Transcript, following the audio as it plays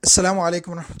Assalamu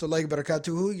alaikum wa rahmatullahi wa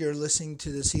barakatuhu. You're listening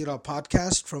to the Sīrah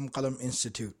podcast from Qalam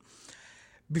Institute.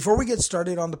 Before we get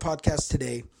started on the podcast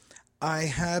today, I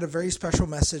had a very special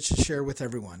message to share with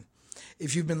everyone.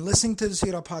 If you've been listening to the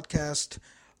Sīrah podcast,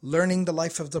 learning the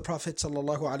life of the Prophet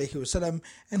sallallahu alaihi wasallam,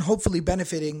 and hopefully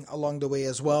benefiting along the way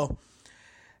as well,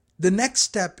 the next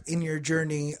step in your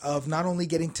journey of not only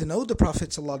getting to know the Prophet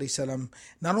sallallahu alaihi wasallam,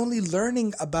 not only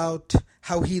learning about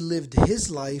how he lived his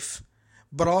life,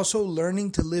 but also learning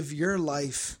to live your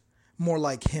life more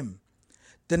like him.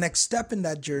 The next step in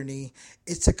that journey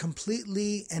is to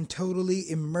completely and totally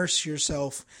immerse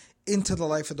yourself into the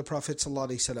life of the Prophet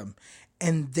ﷺ,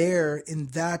 and there, in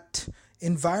that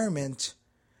environment,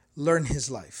 learn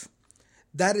his life.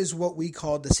 That is what we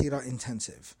call the Sīrah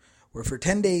Intensive, where for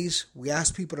 10 days, we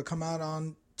ask people to come out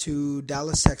on to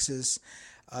Dallas, Texas,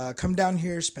 come down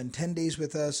here, spend 10 days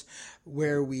with us,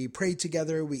 where we pray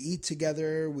together, we eat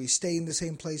together, we stay in the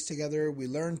same place together, we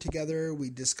learn together, we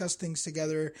discuss things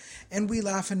together, and we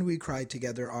laugh and we cry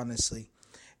together, honestly.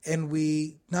 And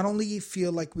we not only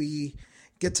feel like we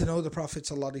get to know the Prophet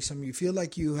ﷺ, you feel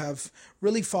like you have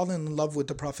really fallen in love with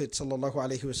the Prophet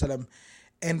ﷺ,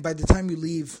 and by the time you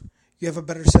leave, you have a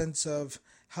better sense of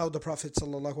how the Prophet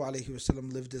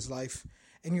ﷺ lived his life,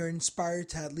 and you're inspired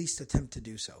to at least attempt to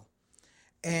do so.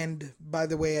 And by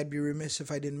the way, I'd be remiss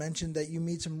if I didn't mention that you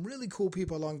meet some really cool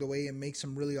people along the way and make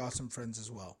some really awesome friends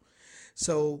as well.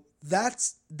 So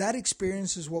that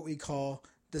experience is what we call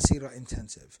the Sīrah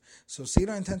Intensive. So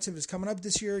Sīrah Intensive is coming up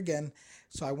this year again.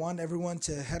 So I want everyone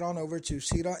to head on over to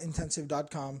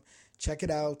sirahintensive.com, check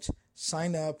it out,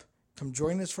 sign up, come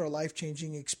join us for a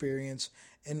life-changing experience,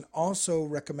 and also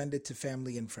recommend it to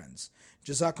family and friends.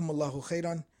 Jazakumullahu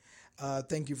khairan.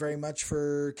 Thank you very much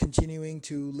for continuing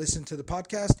to listen to the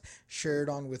podcast, share it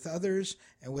on with others,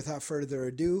 and without further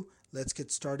ado, let's get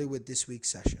started with this week's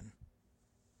session.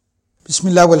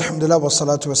 Bismillah walhamdulillah wa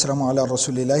salatu wa salamu ala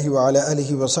rasulillahi wa ala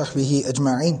alihi wa sahbihi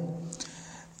ajma'in.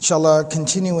 Inshallah,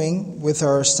 continuing with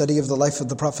our study of the life of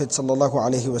the Prophet sallallahu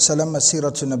alaihi wasallam,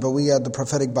 As-Sīratu Nabawiyyah, the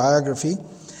prophetic biography.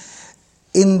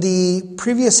 In the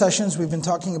previous sessions, we've been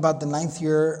talking about the 9th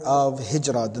year of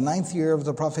Hijrah, the 9th year of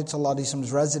the Prophet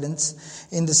ﷺ's residence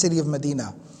in the city of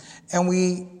Medina. And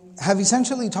we have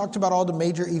essentially talked about all the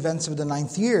major events of the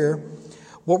 9th year.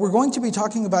 What we're going to be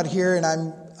talking about here,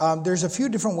 and there's a few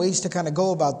different ways to kind of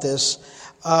go about this,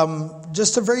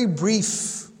 just a very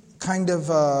brief kind of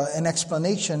an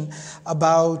explanation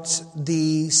about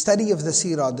the study of the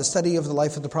Sīrah, the study of the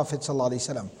life of the Prophet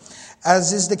ﷺ.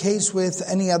 As is the case with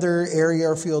any other area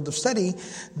or field of study,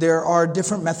 there are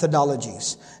different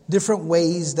methodologies, different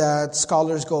ways that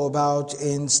scholars go about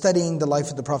in studying the life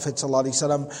of the Prophet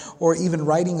ﷺ, or even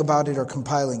writing about it or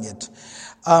compiling it.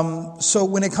 So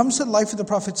when it comes to the life of the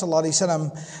Prophet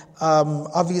ﷺ,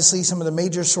 obviously some of the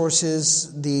major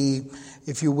sources, the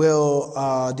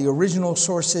original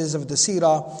sources of the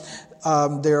Sīrah,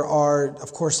 there are,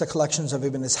 of course, the collections of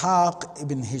Ibn Ishaq,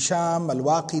 Ibn Hisham,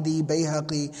 Al-Waqidi,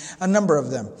 Bayhaqi, a number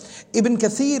of them. Ibn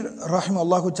Kathir,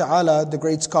 rahimahullah ta'ala, the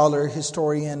great scholar,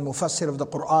 historian, mufassir of the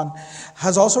Quran,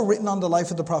 has also written on the life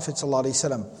of the Prophet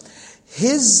ﷺ.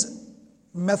 His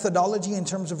methodology in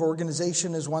terms of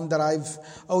organization is one that I've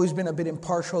always been a bit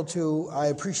impartial to. I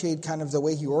appreciate kind of the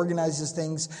way he organizes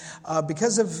things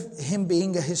because of him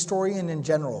being a historian in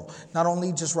general, not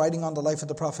only just writing on the life of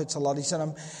the Prophet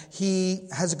ﷺ. He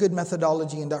has a good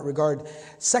methodology in that regard.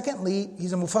 Secondly,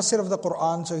 he's a mufassir of the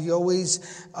Quran, so he always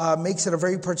makes it a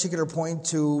very particular point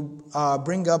to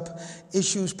bring up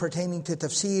issues pertaining to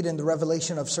tafsir and the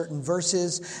revelation of certain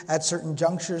verses at certain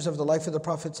junctures of the life of the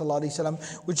Prophet ﷺ,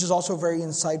 which is also very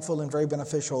insightful and very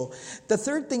beneficial. The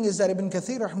third thing is that Ibn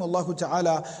Kathir rahimahullah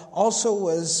ta'ala also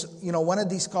was, one of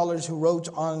these scholars who wrote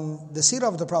on the Sīrah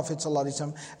of the Prophet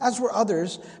ﷺ, as were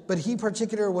others, but he in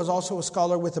particular was also a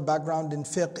scholar with a background in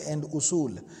fiqh and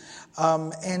usul.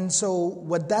 And so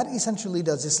what that essentially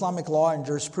does, Islamic law and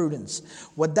jurisprudence,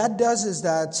 what that does is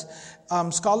that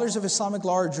scholars of Islamic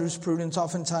law or jurisprudence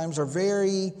oftentimes are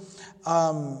very,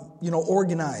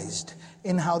 organized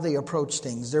in how they approach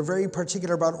things. They're very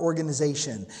particular about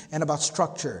organization and about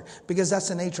structure, because that's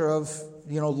the nature of,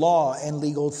 law and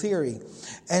legal theory.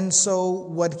 And so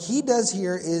what he does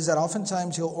here is that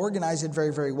oftentimes he'll organize it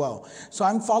very, very well. So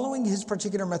I'm following his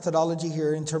particular methodology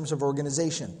here in terms of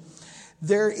organization.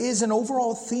 There is an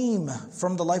overall theme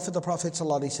from the life of the Prophet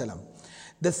ﷺ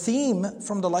The theme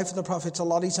from the life of the Prophet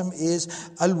ﷺ is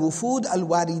Al-Wufud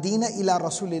Al-Waridina ila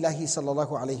Rasulillahi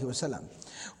sallallahu alayhi wa sallam.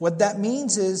 What that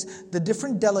means is the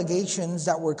different delegations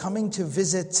that were coming to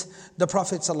visit the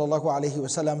Prophet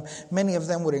ﷺ. Many of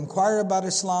them would inquire about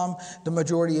Islam. The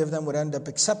majority of them would end up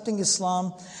accepting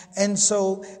Islam. And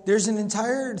so there's an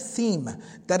entire theme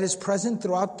that is present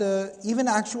throughout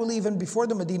even before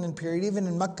the Medinan period, even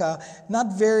in Mecca,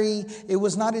 it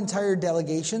was not entire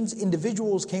delegations.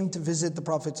 Individuals came to visit the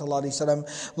Prophet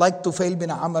ﷺ, like Tufail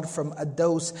bin Amr from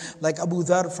Ad-Daws, like Abu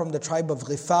Dhar from the tribe of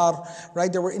Ghifar,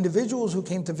 right? There were individuals who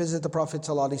came to visit the Prophet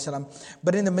ﷺ.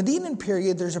 But in the Medinan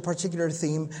period, there's a particular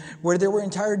theme where there were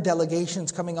entire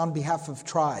delegations coming on behalf of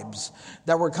tribes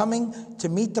that were coming to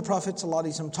meet the Prophet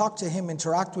ﷺ, talk to him,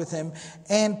 interact with him,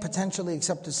 and potentially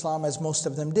accept Islam, as most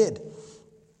of them did.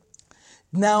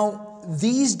 Now,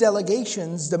 these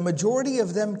delegations, the majority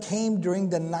of them came during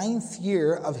the 9th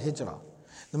year of Hijrah.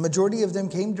 The majority of them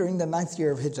came during the 9th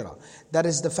year of Hijrah. That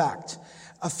is the fact.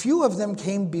 A few of them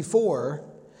came before.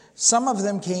 Some of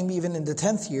them came even in the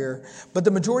 10th year, but the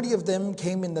majority of them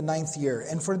came in the 9th year.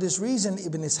 And for this reason,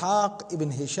 Ibn Ishaq, Ibn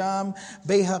Hisham,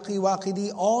 Bayhaqi,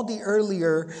 Waqidi, all the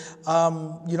earlier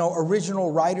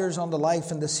original writers on the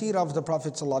life and the Sīrah of the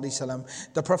Prophet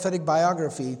ﷺ, the prophetic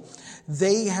biography,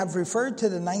 they have referred to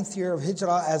the 9th year of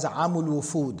Hijrah as Amul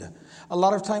Wufud. A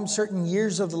lot of times, certain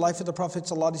years of the life of the Prophet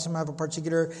ﷺ have a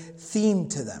particular theme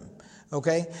to them.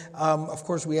 Okay? Of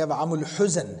course, we have Amul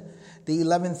Huzn, the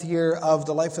 11th year of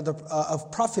the life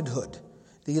of prophethood.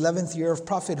 The 11th year of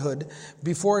prophethood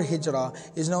before Hijrah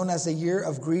is known as the year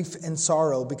of grief and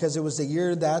sorrow, because it was the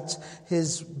year that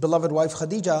his beloved wife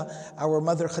Khadija, our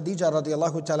mother Khadija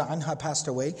radiallahu ta'ala anha, passed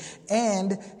away,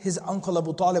 and his uncle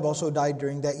Abu Talib also died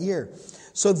during that year.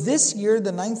 So this year,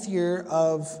 the 9th year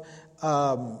of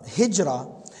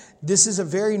Hijrah, this is a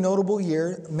very notable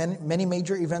year. Many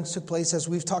major events took place, as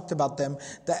we've talked about them.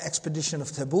 The expedition of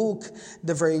Tabuk,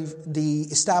 the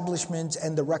establishment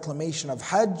and the reclamation of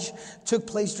Hajj took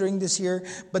place during this year.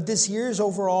 But this year is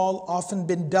overall often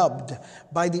been dubbed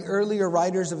by the earlier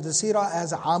writers of the Sīrah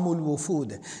as Amul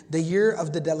Wufud, the year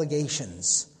of the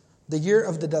delegations. The year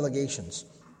of the delegations.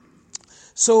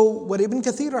 So what Ibn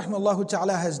Kathir rahimahullah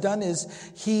ta'ala has done is,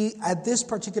 he, at this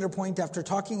particular point, after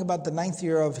talking about the 9th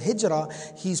year of Hijrah,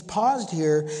 he's paused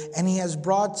here and he has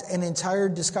brought an entire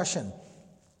discussion,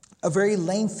 a very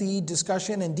lengthy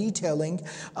discussion and detailing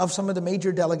of some of the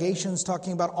major delegations,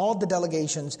 talking about all the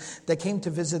delegations that came to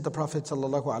visit the Prophet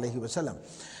sallallahu alaihi wasallam.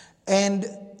 And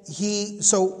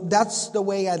so that's the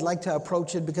way I'd like to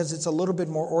approach it, because it's a little bit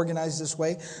more organized this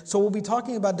way. So we'll be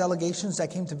talking about delegations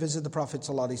that came to visit the Prophet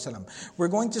ﷺ. We're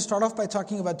going to start off by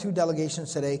talking about 2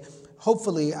 delegations today.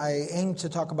 Hopefully, I aim to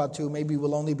talk about 2. Maybe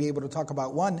we'll only be able to talk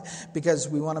about 1, because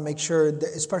we want to make sure that,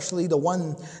 especially the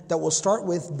one that we'll start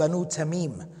with, Banu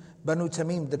Tamim. Banu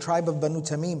Tamim, the tribe of Banu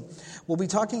Tamim. We'll be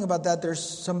talking about that. There's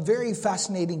some very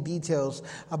fascinating details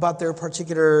about their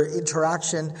particular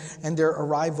interaction and their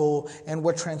arrival and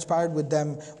what transpired with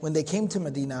them when they came to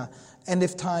Medina. And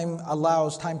if time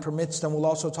allows, time permits, then we'll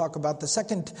also talk about the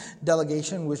second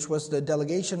delegation, which was the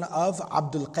delegation of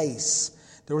Abdul Qais.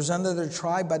 There was another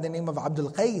tribe by the name of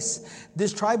Abdul Qais.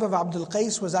 This tribe of Abdul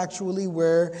Qais was actually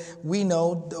where we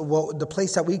know the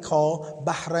place that we call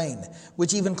Bahrain,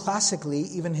 which even classically,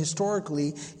 even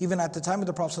historically, even at the time of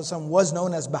the Prophet ﷺ, was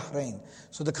known as Bahrain.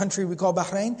 So the country we call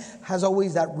Bahrain has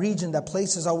always, that region, that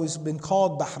place has always been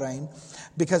called Bahrain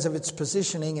because of its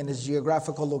positioning and its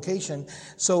geographical location.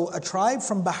 So a tribe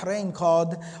from Bahrain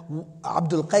called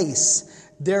Abdul Qais,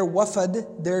 their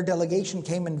wafad, their delegation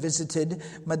came and visited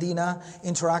Medina,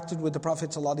 interacted with the Prophet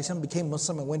ﷺ, became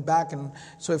Muslim and went back. And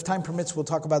so if time permits, we'll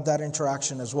talk about that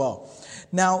interaction as well.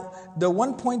 Now, the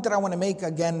one point that I want to make,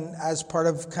 again, as part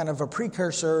of kind of a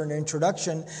precursor and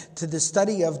introduction to the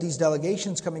study of these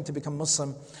delegations coming to become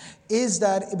Muslim, is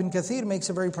that Ibn Kathir makes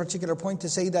a very particular point to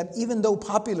say that even though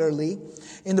popularly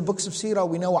in the books of Sīrah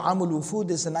we know Amul Wufud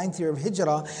is the 9th year of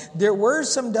Hijrah, there were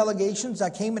some delegations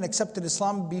that came and accepted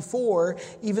Islam before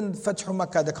even Fathu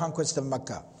Makkah, the conquest of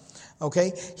Makkah.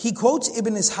 Okay, he quotes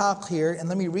Ibn Ishaq here, and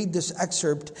let me read this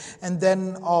excerpt, and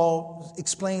then I'll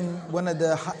explain one of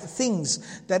the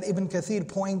things that Ibn Kathir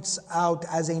points out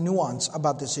as a nuance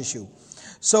about this issue.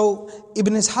 So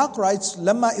Ibn Ishaq writes,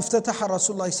 لما افتتح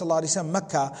رسول الله صلى الله عليه وسلم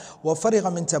مكة وفرغ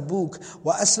من تبوك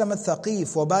وأسلم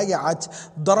الثقيف وبايعت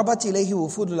ضربت إليه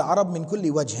وفود العرب من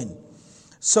كل وجه.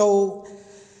 So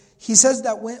he says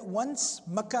that once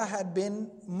Makkah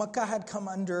had come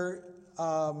under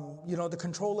the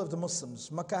control of the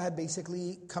Muslims. Makkah had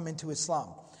basically come into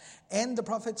Islam. And the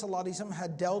Prophet ﷺ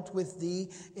had dealt with the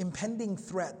impending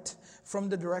threat from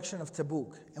the direction of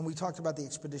Tabuk. And we talked about the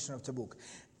expedition of Tabuk.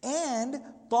 And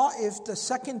Ta'if, the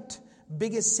second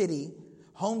biggest city,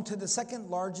 home to the second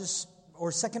largest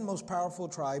or second most powerful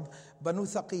tribe, Banu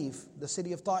Thaqif, the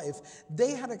city of Ta'if,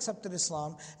 they had accepted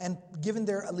Islam and given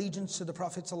their allegiance to the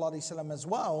Prophet ﷺ as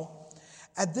well.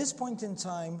 At this point in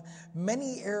time,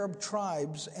 many Arab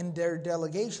tribes and their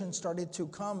delegations started to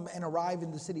come and arrive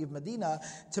in the city of Medina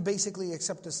to basically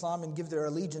accept Islam and give their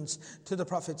allegiance to the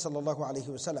Prophet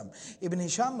ﷺ. Ibn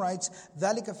Hisham writes,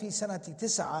 ذَلِكَ فِي سَنَةِ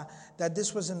تِسْعَةٍ, that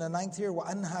this was in the 9th year,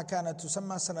 وَأَنْهَا كَانَتْ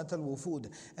تُسَمَّى سَنَةَ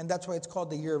الْوُفُودِ, and that's why it's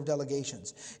called the year of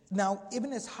delegations. Now,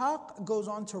 Ibn Ishaq goes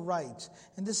on to write,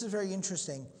 and this is very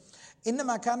interesting,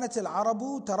 إنما كانت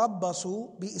العرب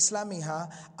تربصوا بإسلامها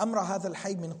أمر هذا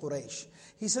الحي من قريش.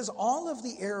 He says all of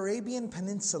the Arabian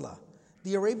Peninsula,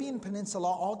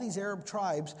 all these Arab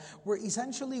tribes were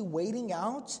essentially waiting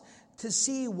out to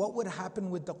see what would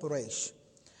happen with the Quraysh.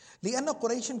 لأن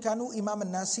قريش كانوا إمام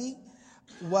الناس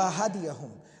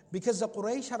وهديهم. Because the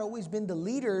Quraysh had always been the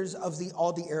leaders of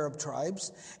all the Arab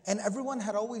tribes, and everyone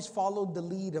had always followed the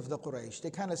lead of the Quraysh. They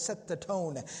kind of set the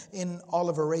tone in all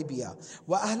of Arabia.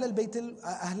 وَأَهْلَ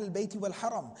الْبَيْتِ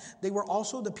وَالْحَرَمِ. They were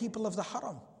also the people of the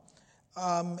Haram.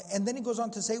 And then he goes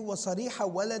on to say, وَصَرِيحَ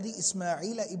وَلَدِ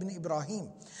إِسْمَاعِيلَ ibn Ibrahim.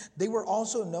 They were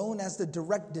also known as the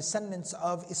direct descendants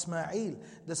of Ismail,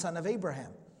 the son of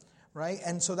Abraham. Right?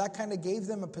 And so that kind of gave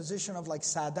them a position of like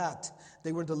Sadat.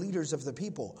 They were the leaders of the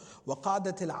people.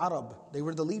 وَقَادَةِ الْعَرَبِ. They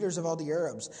were the leaders of all the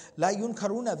Arabs. لَا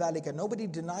يُنْكَرُونَ ذَلِكَ. Nobody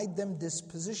denied them this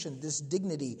position, this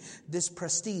dignity, this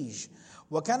prestige.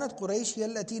 وَكَانَتْ قُرَيْشْ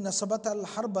هِيَ الَّتِي نَصَبَتْ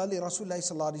الْحَرْبَ لِرَسُولِ اللَّهِ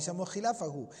صَلَّى اللَّهُ عَلَيْهِ وَسَلَّمَ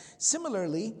وَخِلَافَهُ.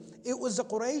 Similarly, it was the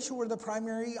Quraysh who were the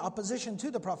primary opposition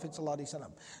to the Prophet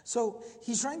ﷺ. So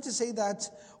he's trying to say that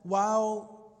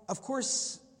while, of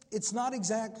course, it's not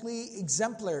exactly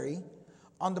exemplary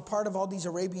on the part of all these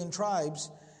Arabian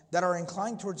tribes that are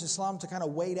inclined towards Islam to kind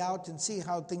of wait out and see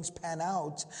how things pan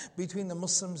out between the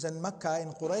Muslims and Mecca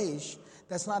and Quraysh,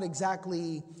 that's not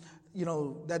exactly,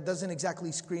 that doesn't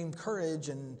exactly scream courage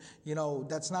and,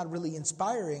 that's not really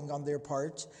inspiring on their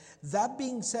part. That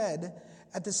being said,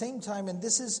 at the same time, and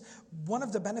this is one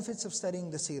of the benefits of studying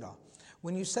the Sīrah,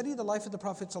 when you study the life of the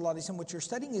Prophet ﷺ, what you're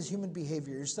studying is human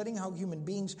behavior. You're studying how human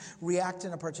beings react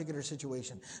in a particular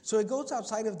situation. So it goes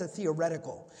outside of the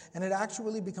theoretical, and it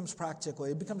actually becomes practical.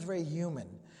 It becomes very human.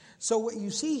 So what you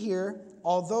see here,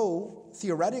 although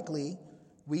theoretically,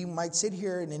 we might sit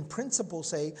here and in principle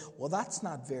say, well, that's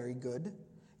not very good.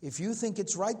 If you think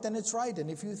it's right, then it's right.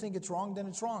 And if you think it's wrong, then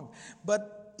it's wrong.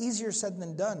 But easier said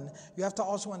than done. You have to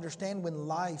also understand when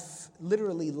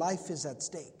literally life is at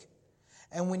stake.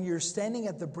 And when you're standing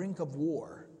at the brink of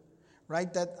war,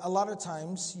 right, that a lot of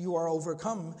times you are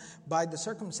overcome by the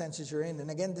circumstances you're in. And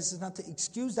again, this is not to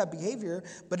excuse that behavior,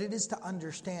 but it is to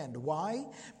understand. Why?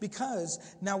 Because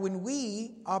now when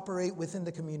we operate within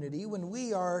the community, when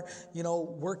we are,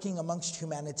 working amongst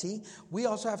humanity, we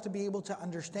also have to be able to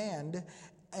understand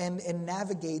and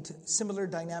navigate similar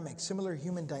dynamics, similar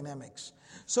human dynamics.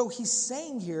 So he's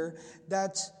saying here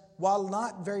that while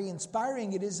not very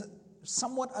inspiring, it is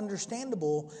somewhat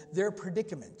understandable their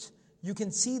predicament. You can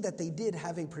see that they did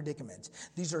have a predicament.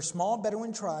 These are small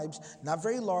Bedouin tribes, not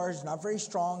very large, not very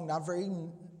strong, not very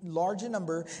large in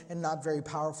number, and not very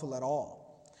powerful at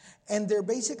all. And they're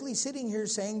basically sitting here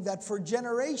saying that for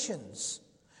generations,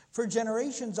 the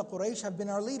Quraysh have been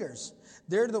our leaders.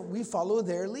 We follow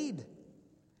their lead.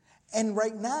 And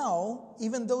right now,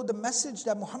 even though the message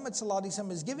that Muhammad ﷺ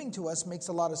is giving to us makes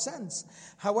a lot of sense,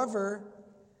 however,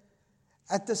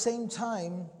 at the same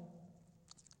time,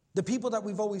 the people that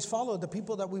we've always followed, the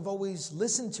people that we've always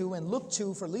listened to and looked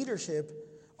to for leadership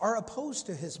are opposed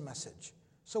to his message.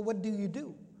 So what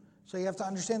do? So you have to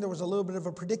understand there was a little bit of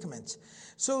a predicament.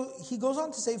 So he goes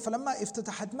on to say, فَلَمَّا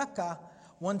افتتحت Mecca,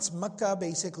 once Mecca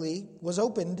basically was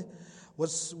opened,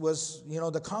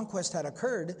 the conquest had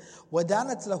occurred.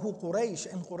 وَدَانَتْ لَهُ قُرَيْشٍ,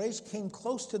 and Quraysh came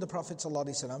close to the Prophet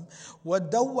ﷺ.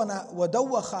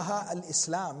 وَدَوَّخَهَا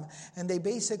الْإِسْلَامِ, and they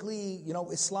basically,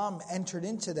 Islam entered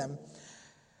into them.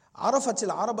 عرفت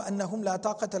العرب أنهم لا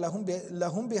طاقة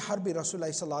لهم بحرب رسول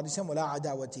الله صلى الله عليه وسلم ولا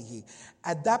عداوته.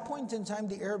 At that point in time,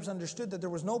 the Arabs understood that there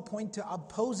was no point to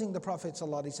opposing the Prophet صلى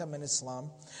الله عليه وسلم in Islam.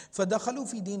 فدخلوا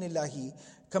في دين الله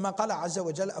كما قال عز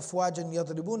وجل أفواجا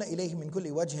يضربون إليه من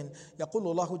كل وجه يقول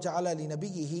الله تعالى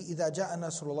لنبيه إذا جاء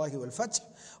نصر الله والفتح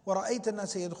ورأيت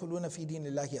الناس يدخلون في دين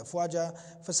الله أفواجا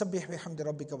فسبح بحمد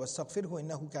ربك واستغفره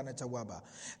إنه كان توابا.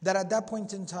 That at that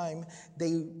point in time,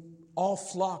 they all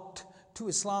flocked to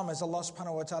Islam, as Allah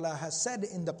subhanahu wa ta'ala has said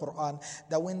in the Quran,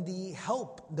 that when the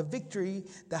help and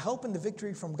the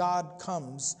victory from God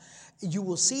comes, you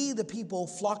will see the people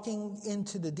flocking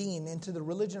into the deen, into the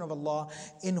religion of Allah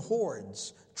in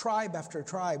hordes, tribe after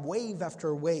tribe, wave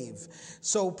after wave.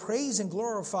 So praise and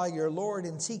glorify your Lord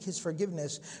and seek His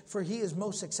forgiveness, for He is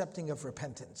most accepting of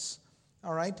repentance.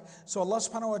 All right? So Allah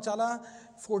subhanahu wa ta'ala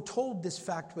foretold this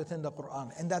fact within the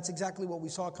Quran. And that's exactly what we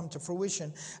saw come to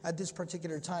fruition at this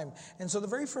particular time. And so the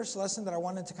very first lesson that I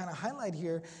wanted to kind of highlight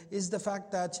here is the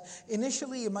fact that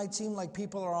initially it might seem like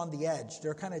people are on the edge.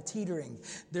 They're kind of teetering.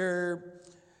 Their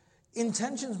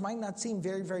intentions might not seem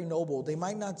very, very noble. They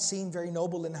might not seem very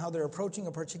noble in how they're approaching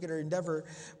a particular endeavor.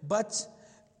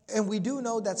 And we do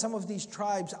know that some of these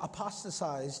tribes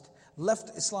apostatized,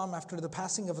 left Islam after the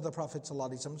passing of the Prophet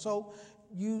ﷺ. So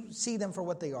you see them for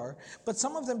what they are. But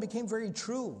some of them became very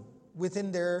true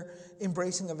within their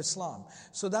embracing of Islam.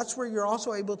 So that's where you're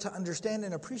also able to understand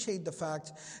and appreciate the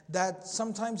fact that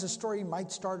sometimes a story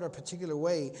might start a particular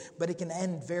way, but it can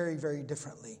end very, very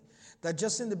differently. That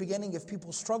just in the beginning, if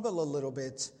people struggle a little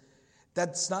bit,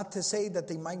 that's not to say that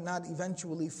they might not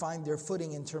eventually find their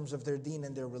footing in terms of their deen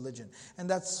and their religion. And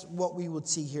that's what we would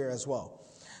see here as well.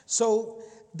 So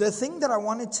the thing that I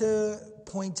wanted to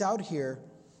point out here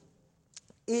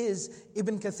is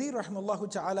Ibn Kathir rahimahullah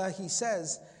ta'ala, he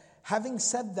says, having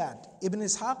said that, Ibn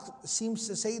Ishaq seems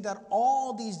to say that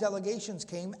all these delegations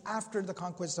came after the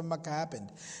conquest of Mecca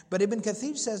happened. But Ibn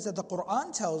Kathir says that the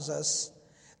Quran tells us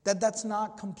that that's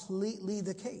not completely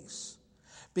the case.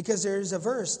 Because there is a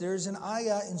verse, there is an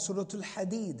ayah in Surah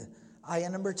Al-Hadid, ayah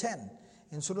number 10.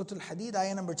 In Surah Al-Hadid,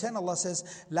 ayah number 10, Allah says,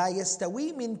 لا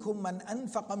يستوي منكم من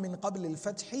أنفق من قبل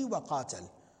الفتح وقاتل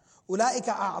أولئك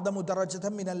أعظم درجة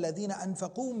من الذين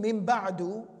أنفقوا من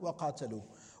بعد وقاتلوا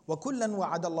وكلا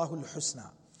وعد الله الحسنى.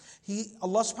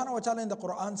 Allah subhanahu wa ta'ala in the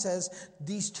Quran says,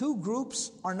 these two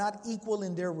groups are not equal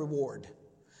in their reward.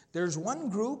 There's one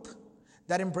group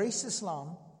that embraced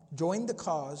Islam, joined the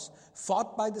cause,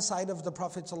 fought by the side of the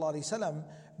Prophet ﷺ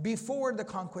before the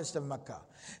conquest of Mecca.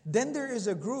 Then there is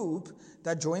a group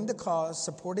that joined the cause,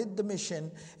 supported the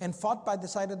mission, and fought by the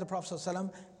side of the Prophet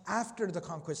ﷺ after the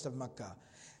conquest of Mecca.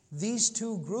 These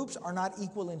two groups are not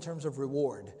equal in terms of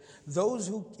reward. Those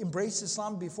who embraced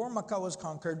Islam before Mecca was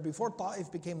conquered, before Ta'if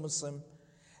became Muslim,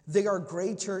 they are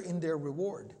greater in their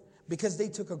reward because they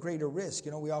took a greater risk.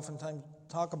 You know, we oftentimes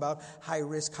talk about high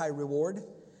risk, high reward.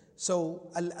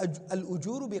 So,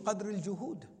 al-ujuru bi-qadr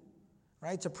al-juhud,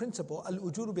 right? It's a principle,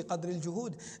 al-ujuru bi-qadr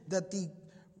al-juhud, that the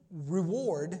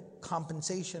reward,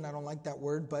 compensation, I don't like that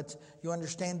word, but you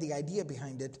understand the idea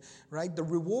behind it, right? The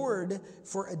reward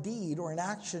for a deed or an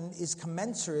action is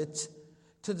commensurate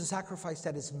to the sacrifice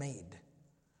that is made,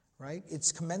 right?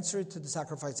 It's commensurate to the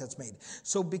sacrifice that's made.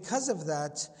 So because of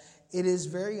that, it is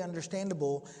very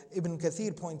understandable. Ibn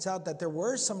Kathir points out that there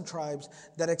were some tribes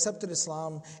that accepted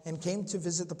Islam and came to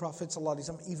visit the Prophet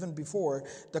ﷺ even before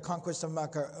the conquest of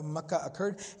Mecca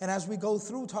occurred. And as we go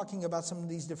through talking about some of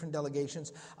these different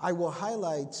delegations, I will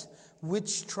highlight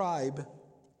which tribe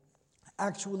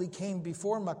actually came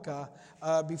before Mecca,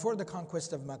 before the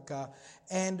conquest of Mecca.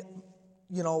 And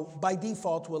by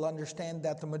default, we'll understand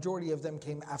that the majority of them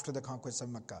came after the conquest of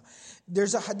Mecca.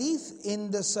 There's a hadith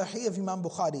in the Sahih of Imam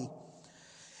Bukhari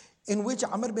in which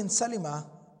Amr bin Salama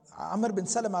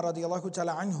radiallahu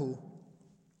ta'ala anhu,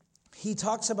 he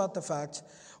talks about the fact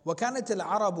وَكَانَتِ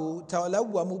الْعَرَبُ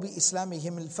تَوَلَوَّمُ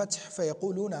بِإِسْلَامِهِمِ الْفَتْحِ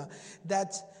فَيَقُولُونَ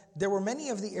that there were many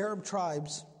of the Arab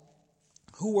tribes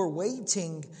who were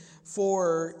waiting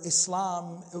for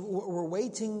Islam, were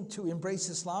waiting to embrace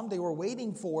Islam. They were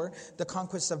waiting for the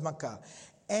conquest of Mecca.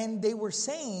 And they were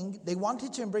saying, they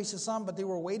wanted to embrace Islam, but they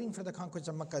were waiting for the conquest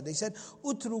of Mecca. They said,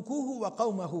 "Utrukuhu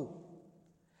وَقَوْمَهُ."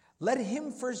 Let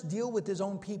him first deal with his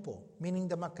own people, meaning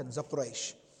the Meccans, the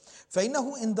Quraysh.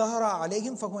 فَإِنَّهُ إِنْ ظَهَرَ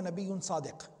عَلَيْهِمْ فَهُوَ نَبِيٌّ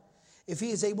صَادِقٌ. If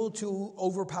he is able to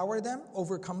overpower them,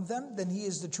 overcome them, then he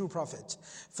is the true prophet.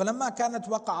 فَلَمَّا كَانَتْ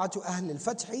وَقَعَةُ أَهْلِ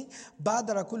الْفَتْحِ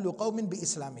بَادَرَ كُلُّ قَوْمٍ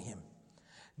بِإِسْلَامِهِمْ.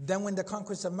 Then when the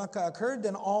conquest of Mecca occurred,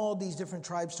 then all these different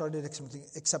tribes started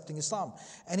accepting Islam.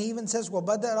 And he even says,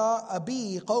 وَبَدَرَ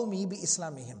أَبِي قَوْمِي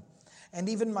بِإِسْلَامِهِمْ. And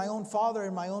even my own father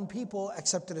and my own people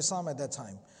accepted Islam at that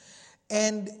time.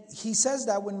 And he says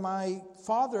that when my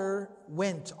father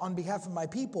went on behalf of my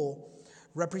people,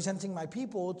 representing my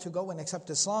people to go and accept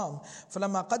Islam,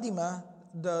 فَلَمَّا قَدِمَ,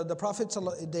 the Prophet,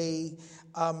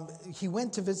 he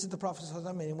went to visit the Prophet,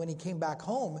 and when he came back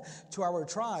home to our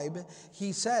tribe,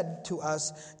 he said to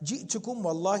us, جِئْتُكُمْ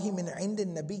وَاللَّهِ مِنْ عِنْدِ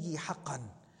النَّبِيِّ حَقًّا.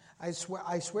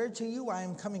 I swear to you, I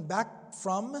am coming back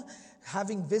from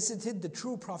having visited the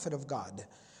true Prophet of God.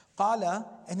 قَالَ,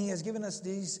 and he has given us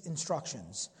these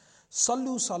instructions.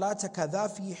 صَلُّوا صَلَاةَ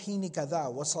كَذَا فِي حِينِ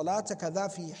كَذَا وَصَلَاةَ كَذَا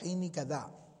فِي حِينِ كَذَا.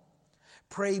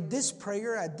 Pray this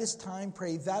prayer at this time,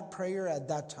 pray that prayer at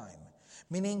that time.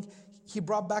 Meaning, he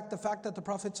brought back the fact that the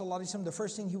Prophet ﷺ, the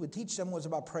first thing he would teach them was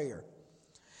about prayer.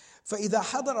 فَإِذَا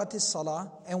حَضَرَتِ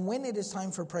الصَّلَاةِ, and when it is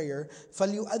time for prayer,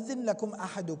 فَلْيُؤَذِّنْ لَكُمْ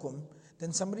أَحَدُكُمْ,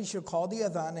 then somebody should call the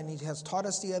adhan, and he has taught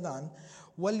us the adhan.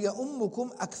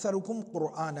 وَلْيَؤُمُّكُمْ أَكْثَرُكُمْ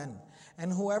قُرْآنًا,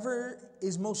 and whoever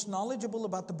is most knowledgeable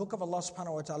about the book of Allah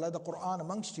subhanahu wa ta'ala, the Qur'an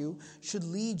amongst you, should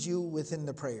lead you within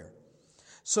the prayer.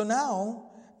 So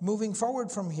now, moving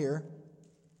forward from here,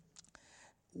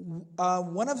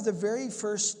 one of the very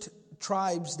first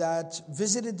tribes that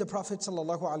visited the Prophet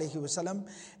ﷺ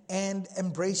and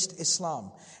embraced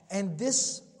Islam. And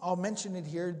this, I'll mention it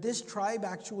here, this tribe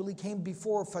actually came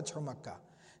before Fath Makkah.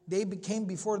 They came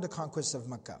before the conquest of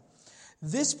Makkah.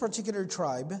 This particular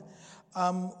tribe,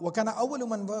 وَكَانَ أَوَّلُ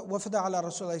مَنْ وَفَدَ عَلَى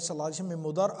رَسُولِ اللَّهِ صَلَّى اللَّهُ عَلَيْهِ وسلم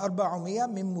مِنْ مُضَرْ 400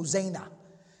 مِنْ مُزَيْنَةٍ.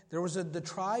 There was the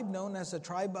tribe known as the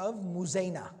tribe of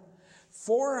Muzayna.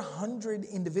 400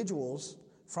 individuals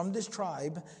from this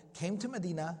tribe came to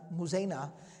Medina,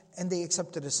 Muzayna, and they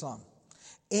accepted Islam.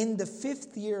 In the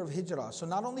 5th year of Hijrah, so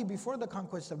not only before the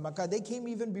conquest of Makkah, they came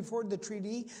even before the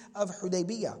treaty of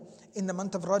Hudaybiyah in the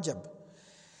month of Rajab.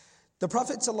 The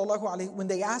Prophet ﷺ, when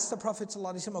they asked the Prophet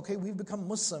ﷺ, okay, we've become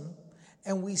Muslim,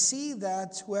 and we see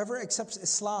that whoever accepts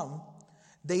Islam,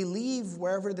 they leave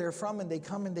wherever they're from and they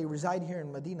come and they reside here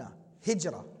in Medina.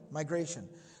 Hijrah, migration.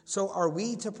 So are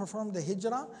we to perform the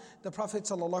hijrah? The Prophet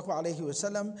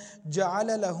ﷺ جَعَلَ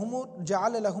لَهُمْ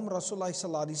رَسُولُ اللَّهِ صَلَّى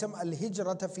اللَّهُ عَلَيْهِ وسلم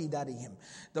الْهِجْرَةَ فِي دَارِهِمْ.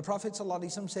 The Prophet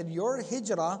ﷺ said, your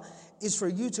hijrah is for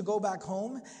you to go back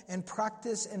home and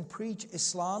practice and preach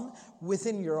Islam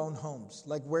within your own homes,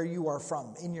 like where you are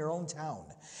from, in your own town.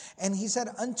 And he said,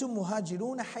 أَنْتُمْ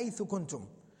مُهَاجِرُونَ حَيْثُ كُنْتُمْ.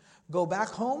 Go back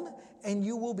home and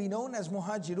you will be known as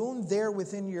muhajirun there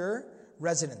within your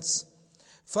residence.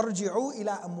 فَارْجِعُوا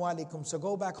إِلَىٰ أَمْوَالِكُمْ. So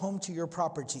go back home to your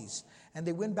properties. And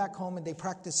they went back home and they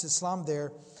practiced Islam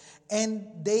there. And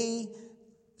they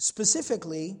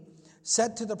specifically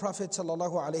said to the Prophet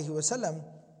ﷺ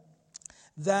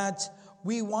that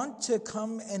we want to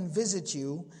come and visit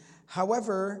you.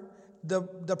 However,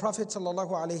 the Prophet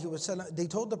ﷺ, they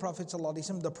told the Prophet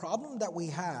ﷺ, the problem that we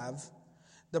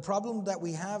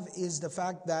have is the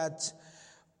fact that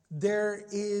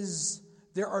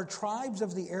there are tribes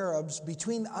of the Arabs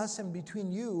between us and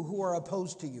between you who are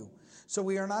opposed to you. So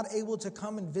we are not able to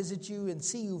come and visit you and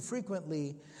see you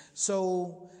frequently.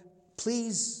 So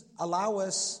please allow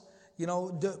us,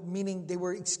 meaning they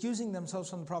were excusing themselves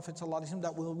from the Prophet ﷺ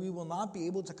that we will not be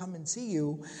able to come and see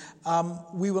you.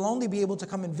 We will only be able to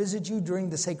come and visit you during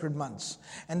the sacred months.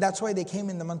 And that's why they came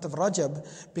in the month of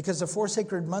Rajab, because the 4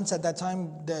 sacred months at that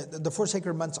time, the 4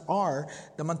 sacred months are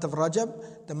the month of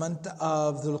Rajab, the month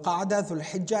of Dhul Qa'dah, Dhul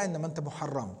Hijjah, and the month of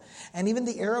Muharram. And even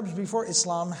the Arabs before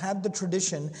Islam had the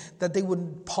tradition that they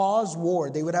would pause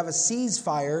war. They would have a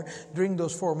ceasefire during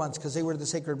those 4 months because they were the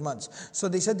sacred months. So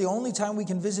they said the only time we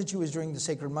can visit you is during the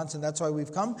sacred months, and that's why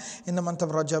we've come in the month of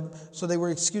Rajab. So they were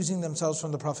excusing themselves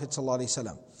from the Prophet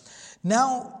ﷺ.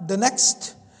 Now, the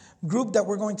next group that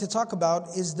we're going to talk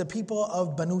about is the people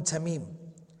of Banu Tamim.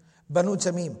 Banu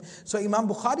Tamim. So Imam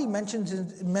Bukhari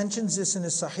mentions this in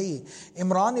his Sahih.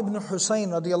 Imran ibn Husayn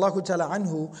radiallahu ta'ala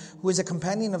anhu, who is a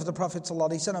companion of the Prophet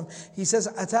ﷺ, he says,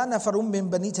 أَتَى نَفَرٌ مِّن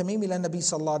بَنِي تَمِيمِ إِلَى النَّبِيِّ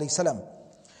صلى الله عليه وسلم.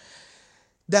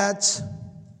 That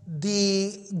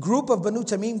the group of Banu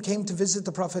Tamim came to visit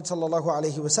the Prophet sallallahu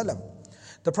alaihi wasallam.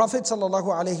 The Prophet sallallahu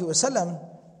alaihi wasallam,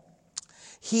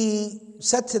 he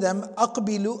said to them,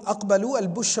 "Aqbalu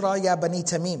al-bushra ya Bani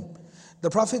Tamim." The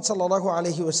Prophet sallallahu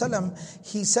alaihi wasallam,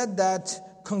 he said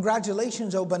that,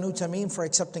 "Congratulations, O Banu Tamim, for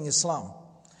accepting Islam."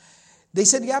 They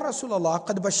said, "Ya Rasulullah,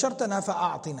 qad bashartana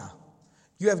fa'a'tina."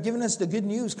 You have given us the good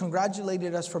news,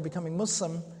 congratulated us for becoming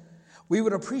Muslim. We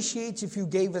would appreciate if you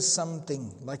gave us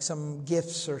something, like some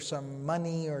gifts or some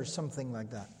money or something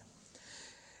like that.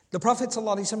 The Prophet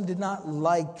ﷺ did not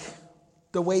like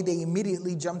the way they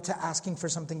immediately jumped to asking for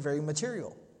something very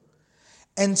material.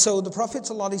 And so the Prophet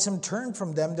ﷺ turned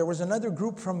from them. There was another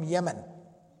group from Yemen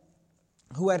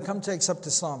who had come to accept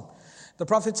Islam. The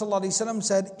Prophet ﷺ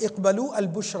said, "Iqbalu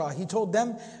al-bushra." He told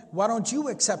them, "Why don't you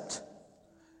accept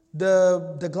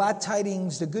the glad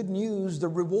tidings, the good news, the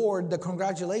reward, the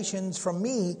congratulations from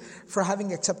me for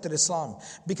having accepted Islam?"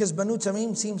 Because Banu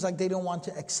Tamim seems like they don't want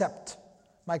to accept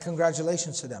my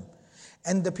congratulations to them.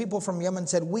 And the people from Yemen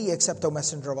said, "We accept, O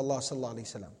Messenger of Allah sallallahu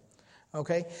alaihi wasallam."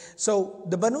 Okay, so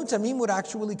the Banu Tamim would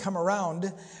actually come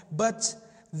around, but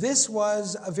this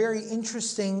was a very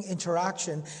interesting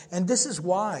interaction, and this is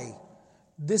why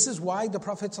the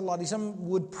Prophet ﷺ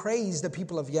would praise the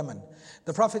people of Yemen.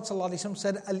 The Prophet ﷺ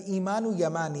said, "Al-imanu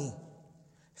Yamani."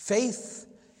 Faith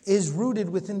is rooted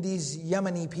within these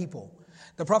Yemeni people.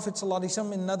 The Prophet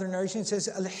ﷺ in another narration says,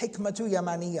 "Al-hikmatu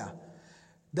Yamaniya."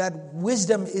 that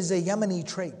wisdom is a Yemeni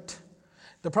trait.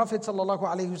 The Prophet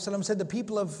ﷺ said the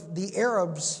people of the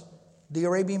Arabs, the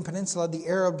Arabian Peninsula, the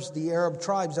Arabs, the Arab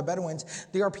tribes, the Bedouins,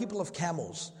 they are people of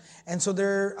camels. And so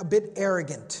they're a bit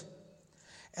arrogant.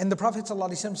 And the Prophet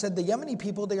ﷺ said the Yemeni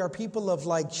people, they are people of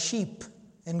like sheep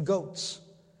and goats.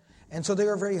 And so they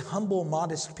are very humble,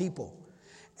 modest people.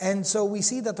 And so we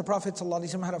see that the Prophet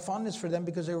ﷺ had a fondness for them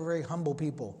because they were very humble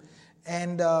people.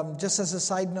 And just as a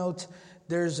side note,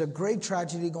 there's a great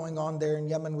tragedy going on there in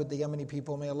Yemen with the Yemeni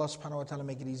people. May Allah subhanahu wa ta'ala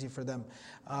make it easy for them.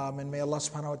 And may Allah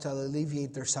subhanahu wa ta'ala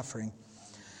alleviate their suffering.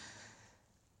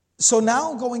 So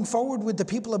now going forward with the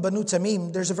people of Banu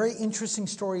Tamim, there's a very interesting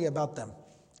story about them.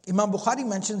 Imam Bukhari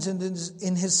mentions in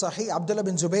his Sahih, Abdullah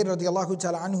bin Zubayr radiallahu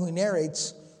ta'ala anhu, he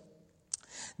narrates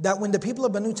that when the people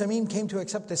of Banu Tamim came to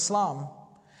accept Islam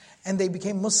and they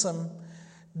became Muslim,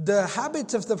 the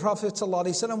habit of the Prophet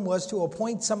ﷺ was to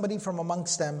appoint somebody from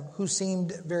amongst them who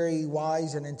seemed very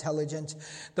wise and intelligent.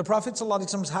 The Prophet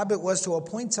ﷺ's habit was to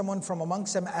appoint someone from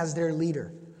amongst them as their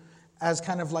leader, as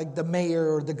kind of like the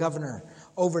mayor or the governor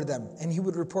over them. And he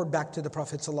would report back to the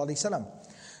Prophet ﷺ.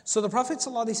 So the Prophet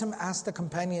ﷺ asked the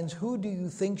companions, who do you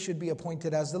think should be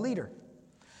appointed as the leader?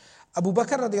 Abu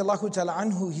Bakr radiallahu ta'ala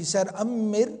anhu, he said,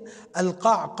 Amir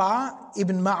al-Qa'qa'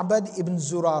 ibn Ma'bad ibn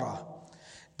Zurara.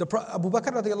 Abu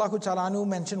Bakr radiallahu ta'ala anhu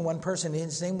mentioned one person,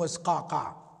 his name was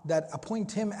Qa'qa', that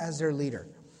appoint him as their leader.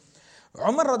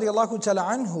 Umar radiallahu ta'ala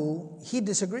anhu, he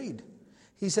disagreed.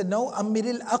 He said, no,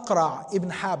 Amir al-Aqra' ibn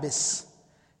Habis.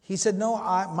 He said, no,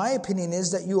 my opinion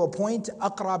is that you appoint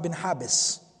Aqra' bin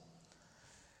Habis.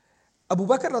 Abu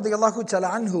Bakr radiallahu ta'ala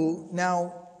anhu,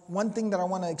 now one thing that I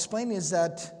want to explain is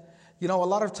that, a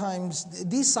lot of times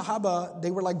these Sahaba,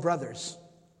 they were like brothers.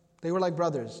 They were like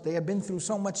brothers. They had been through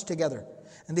so much together.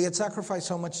 And they had sacrificed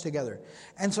so much together.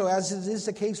 And so as is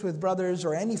the case with brothers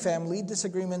or any family,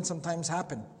 disagreements sometimes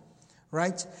happen.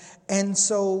 Right? And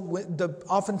so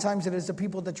oftentimes it is the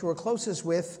people that you are closest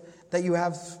with that you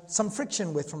have some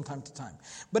friction with from time to time.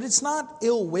 But it's not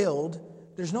ill-willed.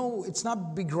 It's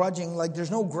not begrudging, like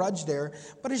there's no grudge there.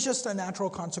 But it's just a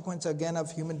natural consequence, again,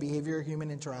 of human behavior,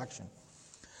 human interaction.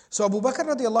 So Abu Bakr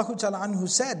radiallahu ta'ala anhu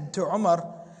said to Umar,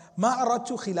 Ma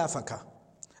aradtu khilafaka.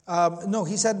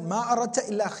 He said, Ma aradta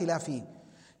illa khilafi.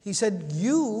 He said,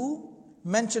 you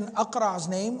mention Aqra''s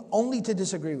name only to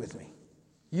disagree with me.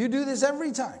 You do this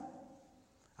every time.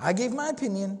 I gave my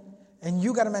opinion, and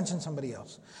you got to mention somebody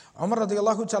else. Umar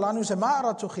radiallahu ta'ala anhu said, Ma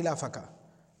aradtu khilafaka.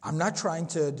 I'm not trying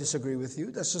to disagree with you.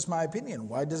 That's just my opinion.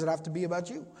 Why does it have to be about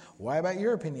you? Why about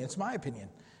your opinion? It's my opinion.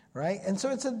 Right? And so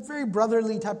it's a very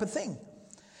brotherly type of thing.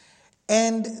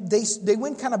 And they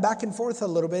went kind of back and forth a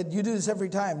little bit. You do this every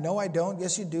time. No, I don't.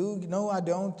 Yes, you do. No, I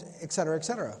don't, etc.,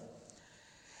 etc.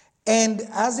 And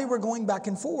as they were going back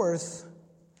and forth,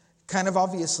 kind of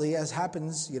obviously, as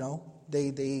happens,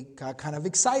 they got kind of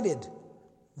excited.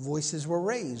 Voices were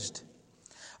raised.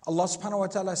 Allah subhanahu wa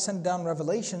ta'ala sent down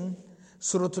revelation,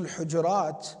 Surah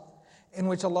Al-Hujurat, in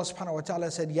which Allah subhanahu wa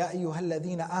ta'ala said, Ya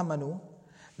ayyuhalladhina amanu,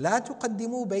 la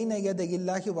tuqaddimu bayna yaday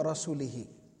Allahi wa rasulihi.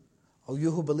 O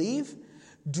you who believe,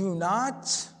 do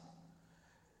not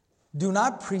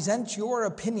present your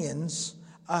opinions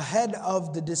ahead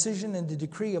of the decision and the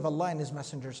decree of Allah and His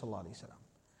Messenger sallallahu alaihi wasallam.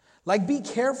 Like, be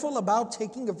careful about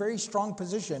taking a very strong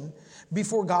position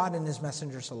before God and His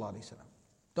Messenger sallallahu alaihi wasallam.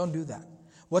 Don't do that.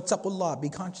 Wattaqullah, be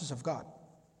conscious of God.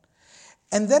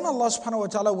 And then Allah subhanahu wa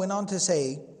ta'ala went on to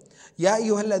say, Ya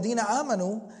ayyuhalladhina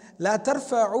amanu, la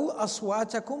tarfa'u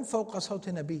aswatakum fawqa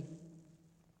sawti nabi.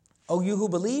 O you who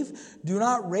believe, do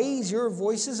not raise your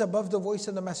voices above the voice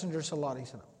of the Messenger sallallahu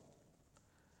alaihi wasallam.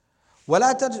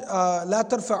 ولا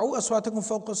ترفعوا أصواتكم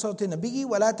فوق صوت النبي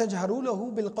ولا تجهروا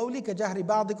له بالقول كجهر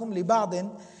بعضكم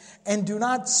لبعض. And do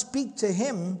not speak to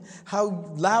him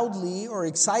how loudly or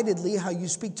excitedly how you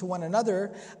speak to one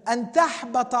another. أن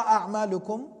تحبط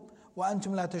أعمالكم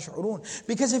وأنتم لا تشعرون.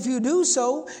 Because if you do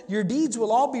so, your deeds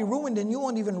will all be ruined and you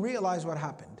won't even realize what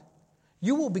happened.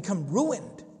 You will become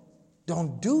ruined.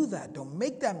 Don't do that. Don't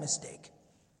make that mistake.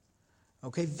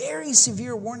 Okay, very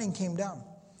severe warning came down.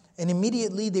 And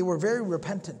immediately they were very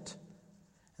repentant.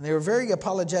 And they were very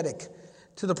apologetic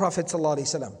to the Prophet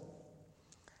ﷺ.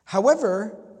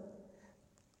 However,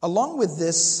 along with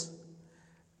this,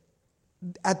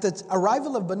 at the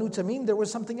arrival of Banu Tamim, there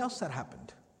was something else that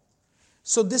happened.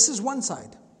 So this is one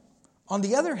side. On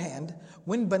the other hand,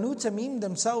 when Banu Tamim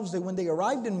themselves, when they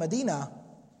arrived in Medina,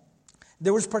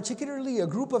 there was particularly a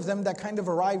group of them that kind of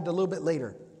arrived a little bit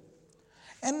later.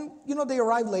 And, they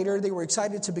arrived later. They were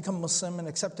excited to become Muslim and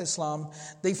accept Islam.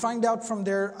 They find out from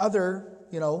their other,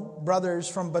 brothers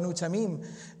from Banu Tamim,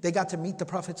 they got to meet the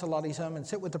Prophet ﷺ and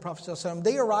sit with the Prophet ﷺ.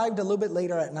 They arrived a little bit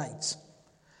later at night.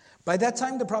 By that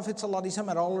time, the Prophet ﷺ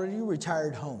had already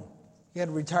retired home. He had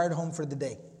retired home for the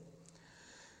day.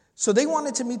 So they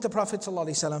wanted to meet the Prophet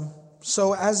ﷺ.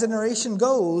 So as the narration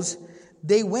goes,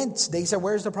 they said,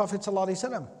 where's the Prophet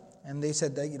ﷺ? And they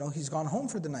said that, he's gone home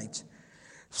for the night.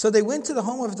 So they went to the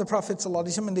home of the Prophet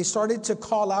ﷺ and they started to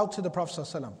call out to the Prophet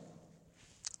ﷺ.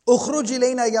 Ukhruj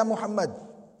ilayna ya Muhammad.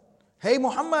 Hey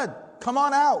Muhammad, come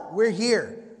on out, we're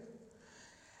here.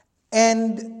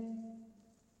 And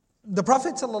the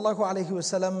Prophet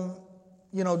ﷺ,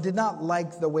 did not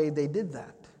like the way they did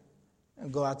that.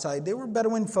 And go outside. They were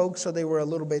Bedouin folks, so they were a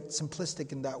little bit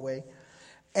simplistic in that way.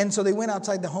 And so they went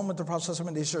outside the home of the Prophet ﷺ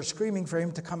and they started screaming for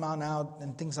him to come on out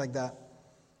and things like that.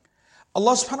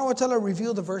 Allah subhanahu wa ta'ala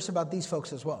revealed a verse about these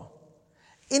folks as well.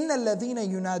 إِنَّ الَّذِينَ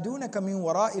يُنَادُونَكَ مِنْ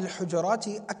وَرَاءِ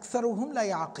الْحُجُرَاتِ أَكْثَرُهُمْ لَا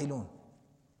يَعْقِلُونَ.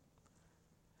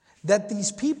 That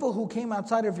these people who came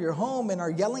outside of your home and are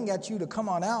yelling at you to come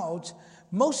on out,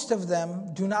 most of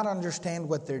them do not understand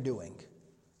what they're doing.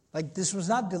 Like, this was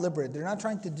not deliberate. They're not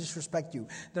trying to disrespect you.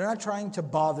 They're not trying to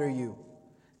bother you.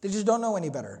 They just don't know any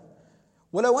better.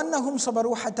 وَلَوْ أَنَّهُمْ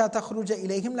صَبَرُوا حَتَّى تَخْرُجَ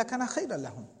إِلَيْهِمْ لَكَانَ خَيْرًا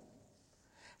لَهُمْ.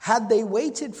 Had they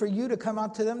waited for you to come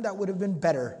out to them, that would have been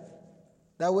better.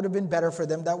 That would have been better for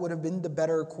them. That would have been the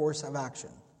better course of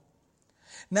action.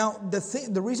 Now,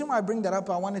 the reason why I bring that up,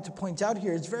 I wanted to point out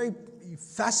here, it's very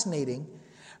fascinating.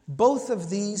 Both of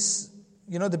these,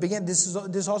 this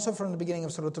is also from the beginning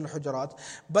of Surah Al-Hujurat,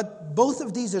 but both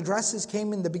of these addresses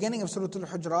came in the beginning of Surah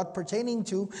Al-Hujurat pertaining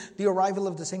to the arrival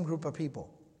of the same group of people.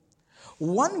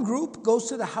 One group goes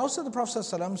to the house of the Prophet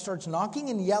ﷺ, starts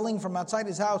knocking and yelling from outside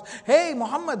his house, "Hey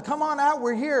Muhammad, come on out,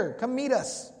 we're here, come meet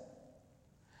us."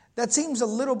 That seems a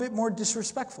little bit more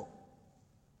disrespectful.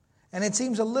 And it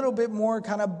seems a little bit more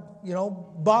kind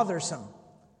of, bothersome.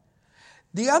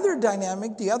 The other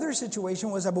dynamic, the other situation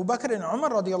was Abu Bakr and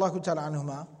Umar radiallahu ta'ala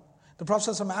anhuma. The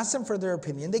Prophet ﷺ asked them for their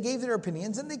opinion. They gave their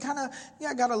opinions and they got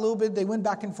a little bit, they went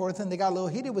back and forth and they got a little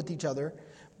heated with each other.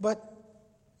 But,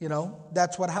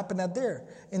 that's what happened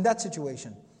in that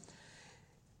situation.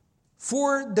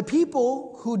 For the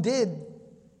people who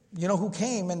who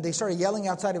came and they started yelling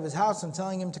outside of his house and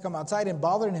telling him to come outside and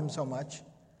bothering him so much,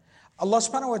 Allah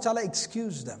subhanahu wa ta'ala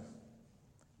excused them.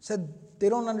 Said they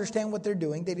don't understand what they're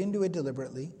doing. They didn't do it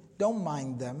deliberately. Don't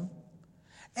mind them.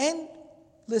 And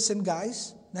listen,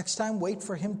 guys, next time wait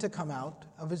for him to come out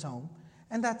of his home.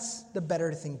 And that's the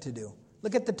better thing to do.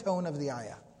 Look at the tone of the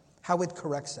ayah, how it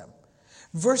corrects them.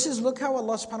 Versus look how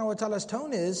Allah subhanahu wa ta'ala's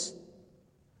tone is,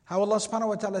 how Allah subhanahu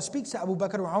wa ta'ala speaks to Abu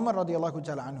Bakr wa Umar radiallahu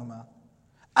ta'ala anhuma.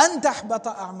 أَن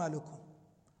تَحْبَطَ أَعْمَالُكُمْ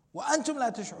وَأَنْتُمْ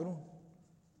لَا تَشْعُرُونَ.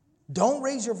 Don't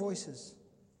raise your voices.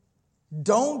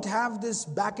 Don't have this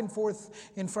back and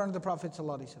forth in front of the Prophet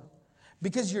ﷺ,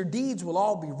 because your deeds will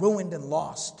all be ruined and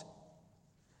lost.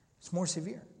 It's more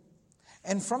severe.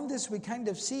 And from this we kind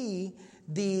of see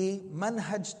the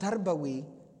manhaj tarbawi,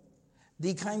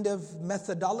 the kind of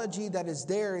methodology that is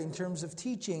there in terms of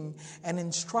teaching and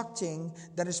instructing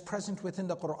that is present within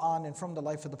the Quran and from the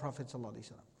life of the Prophet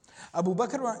ﷺ. Abu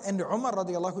Bakr and Umar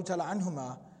radiallahu ta'ala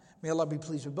anhuma, may Allah be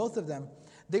pleased with both of them,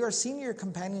 they are senior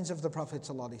companions of the Prophet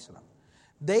ﷺ.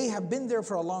 They have been there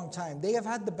for a long time. They have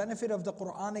had the benefit of the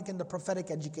Quranic and the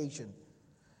prophetic education.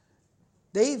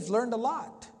 They've learned a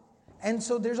lot. And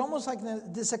so there's almost like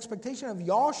this expectation of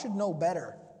y'all should know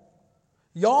better.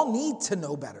 Y'all need to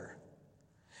know better.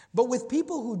 But with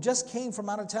people who just came from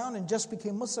out of town and just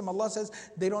became Muslim, Allah says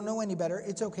they don't know any better.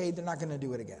 It's okay, they're not going to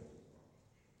do it again.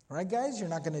 All right, guys? You're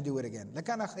not going to do it again.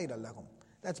 لَكَانَ خَيْرًا لَهُمْ.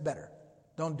 That's better.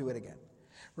 Don't do it again.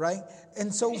 Right?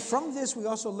 And so from this, we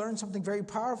also learn something very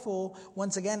powerful,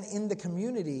 once again, in the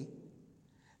community,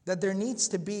 that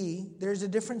there's a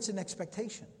difference in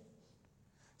expectation.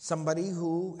 Somebody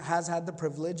who has had the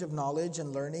privilege of knowledge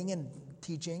and learning and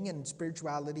teaching and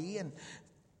spirituality and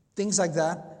things like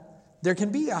that, there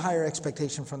can be a higher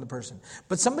expectation from the person.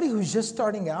 But somebody who's just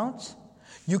starting out,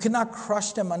 you cannot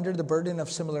crush them under the burden of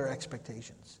similar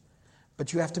expectations.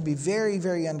 But you have to be very,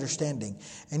 very understanding.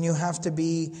 And you have to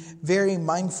be very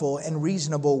mindful and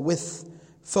reasonable with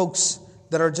folks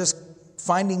that are just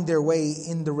finding their way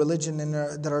in the religion and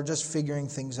that are just figuring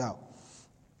things out.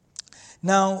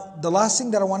 Now, the last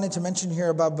thing that I wanted to mention here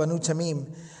about Banu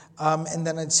Tamim, and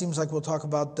then it seems like we'll talk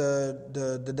about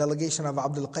the delegation of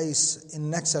Abdul Qais in the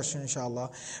next session, inshallah.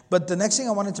 But the next thing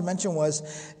I wanted to mention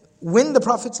was, when the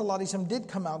Prophet ﷺ did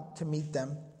come out to meet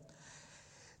them,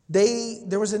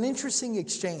 there was an interesting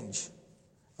exchange,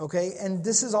 okay? And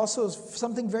this is also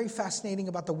something very fascinating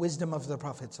about the wisdom of the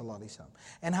Prophet ﷺ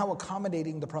and how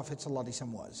accommodating the Prophet ﷺ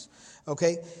was,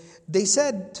 okay? They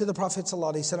said to the Prophet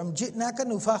ﷺ, "Jitnaka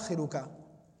nufakhiruka."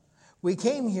 We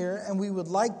came here and we would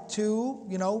like to,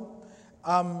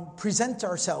 present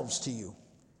ourselves to you.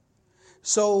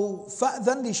 So,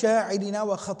 فَأْذَنْ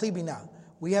لِشَاعِرِنَا وَخَطِيبِنَا.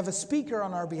 We have a speaker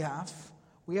on our behalf.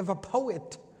 We have a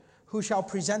poet who shall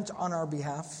present on our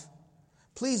behalf.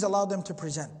 Please allow them to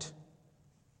present.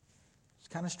 It's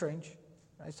kind of strange.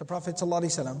 Right? It's the Prophet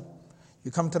ﷺ.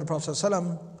 You come to the Prophet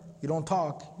ﷺ, you don't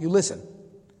talk, you listen.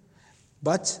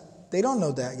 But they don't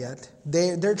know that yet.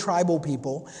 They're tribal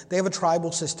people. They have a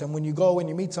tribal system. When you go and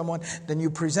you meet someone, then you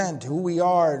present who we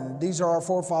are, and these are our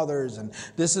forefathers, and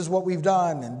this is what we've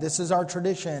done, and this is our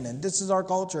tradition, and this is our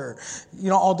culture.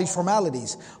 All these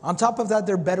formalities. On top of that,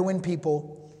 they're Bedouin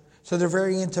people. So they're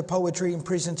very into poetry and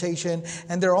presentation,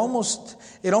 and it almost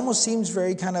seems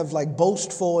very kind of like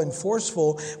boastful and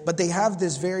forceful, but they have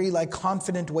this very like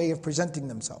confident way of presenting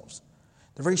themselves.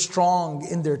 They're very strong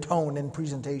in their tone and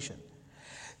presentation.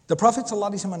 The Prophet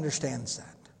ﷺ understands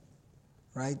that,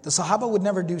 right? The Sahaba would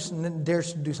never dare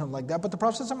to do something like that, but the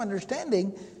Prophet ﷺ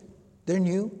understanding, they're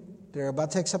new, they're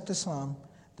about to accept Islam,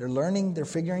 they're learning, they're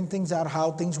figuring things out,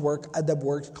 how things work, adab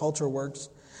works, culture works.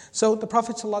 So the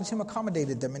Prophet ﷺ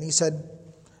accommodated them, and he said,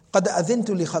 قَدْ أَذِنْتُ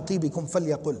لِخَطِيبِكُمْ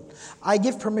فَلْيَقُلْ. I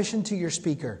give permission to your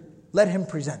speaker, let him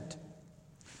present.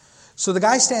 So the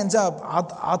guy stands up,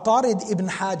 Atarid ibn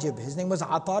Hajib, his name was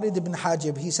Atarid ibn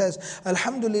Hajib. He says,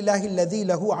 Alhamdulillahi alladhi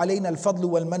lahu alayna al-fadlu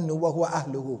wal-mannu wa huwa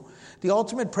ahluhu. The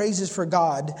ultimate praise is for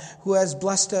God, who has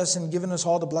blessed us and given us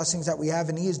all the blessings that we have,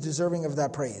 and He is deserving of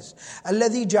that praise.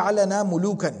 Alladhi ja'alana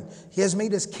mulukan. He has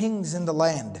made us kings in the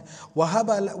land. وَوَهَبَ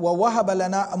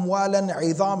لَنَا أَمْوَالًا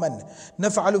عِظَامًا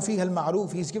نَفْعَلُ فِيهَا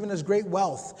الْمَعْرُوفِ. He's given us great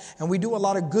wealth, and we do a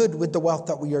lot of good with the wealth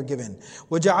that we are given.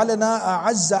 وَجَعَلَنَا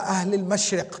أَعَزَّ أَهْلِ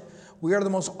الْمَشْرِقِ. We are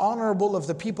the most honorable of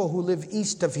the people who live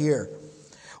east of here.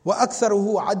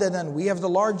 وَأَكْثَرُهُ عَدَدًا. We have the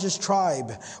largest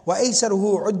tribe.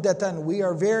 وَأَيْسَرُهُ عُدَّةً. We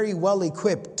are very well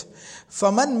equipped.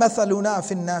 فَمَنْ مَثَلُنَا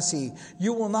فِي النَّاسِ.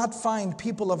 You will not find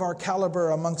people of our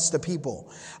caliber amongst the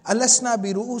people. أَلَسْنَا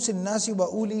بِرُؤُوسِ النَّاسِ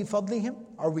وَأُولِي فَضْلِهِمْ.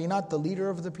 Are we not the leader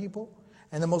of the people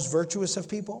and the most virtuous of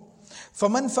people?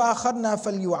 فَمَنْ فَأَخَرْنَا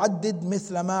فَلْيُعَدِّدْ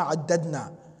مِثْلَ مَا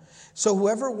عَدَّدْنَا. So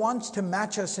whoever wants to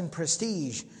match us in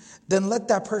prestige, then let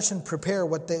that person prepare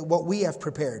what we have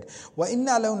prepared.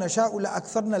 وَإِنَّا لَوْ نَشَاءُ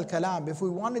لَأَكْثَرْنَا الْكَلَامِ. If we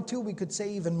wanted to, we could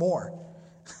say even more.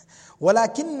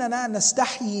 وَلَكِنَّنَا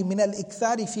نَسْتَحْيِي مِنَ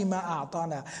الْإِكْثَارِ فِي مَا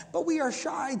أَعْطَانَا. But we are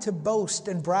shy to boast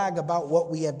and brag about what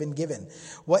we have been given.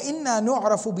 وَإِنَّا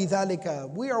نُعْرَفُ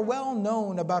بِذَلِكَ. We are well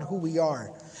known about who we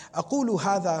are. أَقُولُ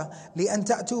هَذَا لِأَن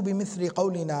تَأْتُوا بِمِثْلِ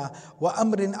قَوْلِنَا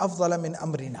وَأَمْرٍ أَفْضَلَ مِنْ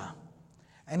أَمْرِنَا.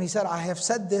 And he said, I have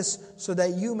said this so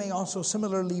that you may also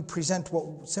similarly present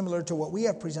similar to what we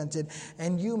have presented,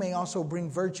 and you may also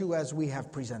bring virtue as we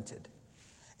have presented.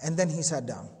 And then he sat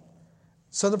down.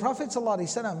 So the Prophet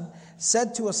ﷺ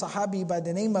said to a Sahabi by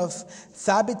the name of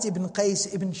Thabit ibn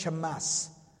Qais ibn Shammas.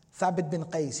 Thabit bin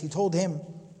Qais. He told him,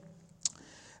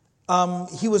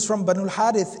 he was from Banu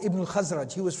al-Harith ibn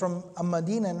al-Khazraj. He was from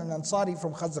Medina and an Ansari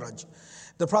from Khazraj.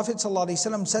 The Prophet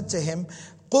ﷺ said to him,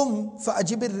 قُمْ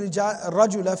فَأَجِبِ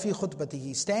الرَّجُلَ فِي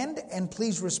خُطْبَتِهِ. Stand and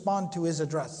please respond to his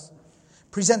address.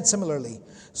 Present similarly.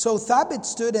 So Thabit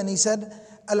stood and he said,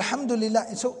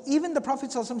 Alhamdulillah. So even the Prophet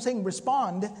ﷺ saying,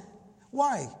 respond.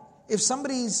 Why? If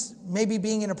somebody's maybe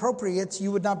being inappropriate,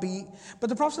 you would not be. But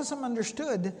the Prophet ﷺ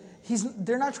understood,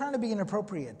 they're not trying to be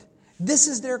inappropriate. This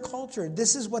is their culture.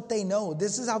 This is what they know.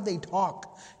 This is how they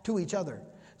talk to each other.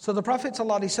 So the Prophet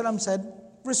ﷺ said,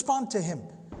 respond to him.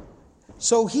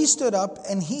 So he stood up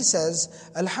and he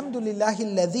says, Alhamdulillahi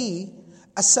alladhi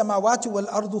as-samawati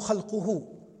wal-ardu khalquhu.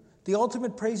 The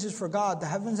ultimate praise is for God. The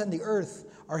heavens and the earth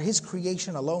are His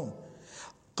creation alone.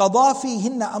 Qada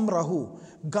fihinna amrahu.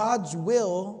 God's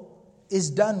will is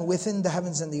done within the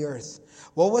heavens and the earth.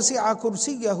 Wa wasi'a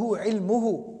kursiyyahu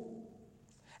ilmuhu.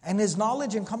 And His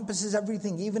knowledge encompasses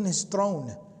everything, even His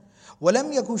throne.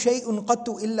 وَلَمْ يَكُ شَيْءٌ قَطُّ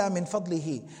إِلَّا مِنْ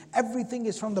فَضْلِهِ. Everything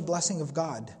is from the blessing of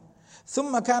God.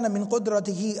 ثُمَّ كَانَ مِنْ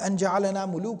قُدْرَتِهِ أَنْ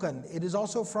جَعَلَنَا مُلُوكًا. It is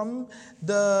also from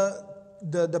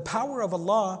the power of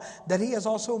Allah that He has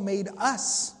also made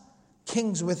us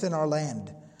kings within our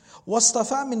land.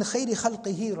 وَاصْطَفَى مِنْ خَيْرِ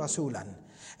خَلْقِهِ رَسُولًا.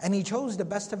 And He chose the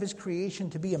best of His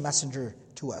creation to be a messenger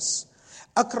to us.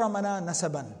 أَكْرَمَنَا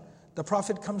نَسَبًا. The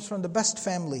Prophet comes from the best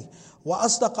family.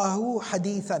 وَأَصْدَقَهُ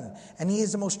حَدِيثًا. And he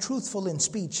is the most truthful in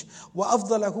speech.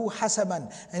 وَأَفْضَلَهُ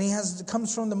حَسَبًا. And he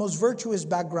comes from the most virtuous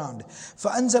background.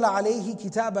 فَأَنزَلَ عَلَيْهِ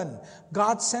كِتَابًا.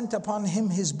 God sent upon him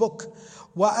His book.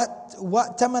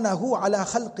 وَأْتَمَنَهُ عَلَى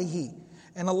خَلْقِهِ.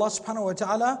 And Allah subhanahu wa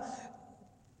ta'ala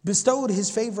bestowed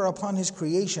His favor upon His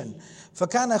creation.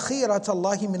 فَكَانَ خِيرَةَ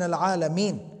اللَّهِ مِنَ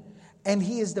الْعَالَمِينَ. And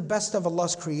he is the best of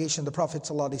Allah's creation, the Prophet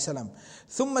ﷺ.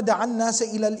 ثُمَّ دَعَا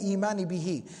النَّاسَ إِلَى الْإِيمَانِ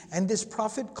بِهِ. And this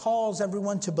Prophet calls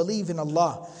everyone to believe in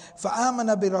Allah.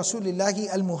 فَآمَنَ بِرَسُولِ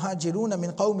اللَّهِ الْمُهَاجِرُونَ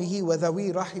مِنْ قَوْمِهِ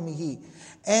وَذَوِي رَحِمِهِ.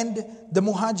 And the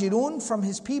muhajirun from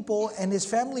his people and his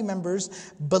family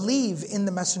members believe in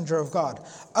the Messenger of God.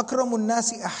 أَكْرَمُ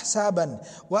النَّاسِ أَحْسَابًا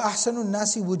وَأَحْسَنُ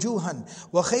النَّاسِ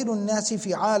وُجُوهًا وَخَيْرُ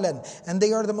النَّاسِ فِعَالًا. And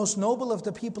they are the most noble of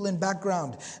the people in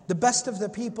background, the best of the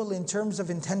people in terms of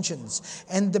intentions,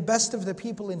 and the best of the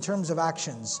people in terms of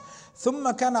actions. ثُمَّ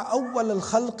كَانَ أَوَّلَ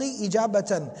الْخَلْقِ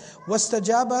إِجَابَةً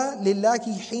وَاسْتَجَابَ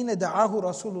لِلَّهِ حِينَ دَعَاهُ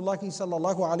رَسُولُ اللَّهِ صَلَّى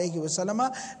اللَّهُ عَلَيْهِ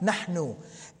وَسَلَّمَ نَحْنُ.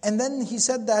 And then he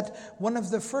said that one of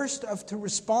the first to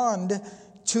respond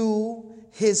to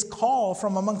his call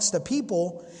from amongst the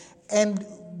people, and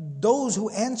those who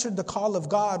answered the call of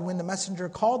God when the messenger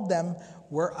called them,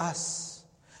 were us.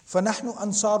 فَنَحْنُ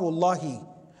أَنصَارُ اللَّهِ.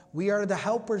 We are the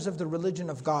helpers of the religion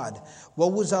of God.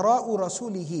 وَوُزَرَاءُ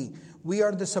رَسُولِهِ. We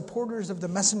are the supporters of the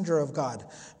messenger of God.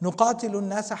 نُقَاتِلُ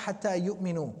النَّاسَ حَتَّى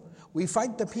يُؤْمِنُوا. We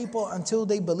fight the people until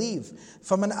they believe.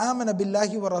 فَمَنْ آمَنَ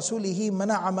بِاللَّهِ وَرَسُولِهِ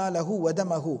مَنَعَ مَالَهُ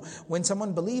وَدَمَهُ. When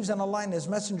someone believes in Allah and His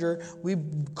Messenger, we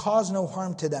cause no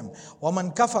harm to them.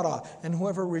 وَمَنْ كَفَرَ. And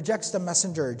whoever rejects the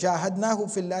Messenger, جَاهَدْنَاهُ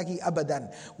فِي اللَّهِ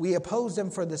أَبَدًا. We oppose them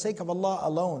for the sake of Allah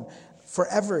alone,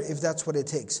 forever, if that's what it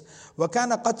takes.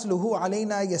 وَكَانَ قَتْلُهُ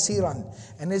عَلَيْنَا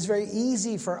يَسِيرًا. And it's very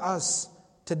easy for us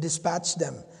to dispatch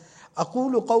them.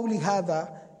 أَقُولُ قَوْلِ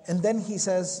هَذَا. And then he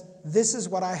says, this is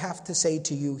what I have to say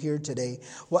to you here today.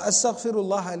 وَأَسْتَغْفِرُ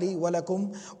اللَّهَ لِي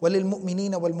وَلَكُمْ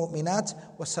وَلِلْمُؤْمِنِينَ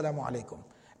وَالْمُؤْمِنَاتِ وَالسَّلَامُ عَلَيْكُمْ.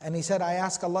 And he said, I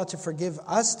ask Allah to forgive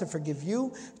us, to forgive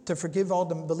you, to forgive all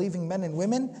the believing men and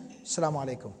women. Assalamu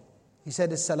alaikum. He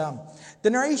said, As-salam.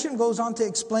 The narration goes on to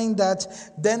explain that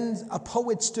then a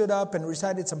poet stood up and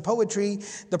recited some poetry.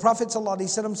 The Prophet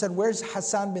ﷺ said, where's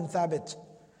Hassan bin Thabit?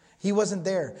 He wasn't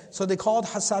there. So they called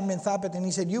Hassan bin Thabit and he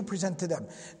said, you present to them.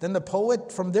 Then the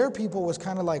poet from their people was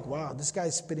kind of like, wow, this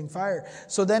guy's spitting fire.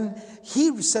 So then he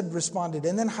responded.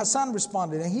 And then Hassan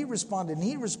responded. And he responded. And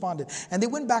he responded. And they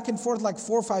went back and forth like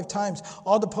 4 or 5 times.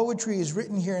 All the poetry is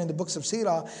written here in the books of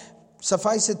Sīrah.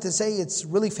 Suffice it to say, it's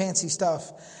really fancy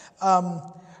stuff.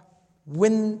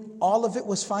 When all of it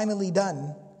was finally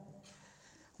done,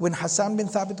 when Hassan bin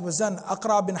Thabit was done,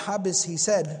 Aqra bin Habis, he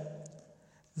said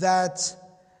that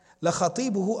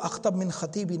لَخَطِيبُهُ أَخْطَبْ مِنْ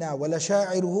خَطِيبِنَا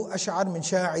وَلَشَاعِرُهُ أَشْعَرْ مِنْ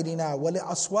شَاعِرِنَا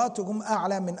وَلَأَصْوَاتُهُمْ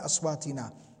أَعْلَى مِنْ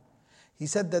أَصْوَاتِنَا. He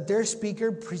said that their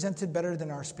speaker presented better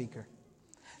than our speaker.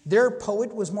 Their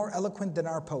poet was more eloquent than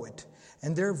our poet.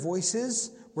 And their voices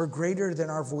were greater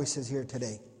than our voices here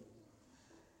today.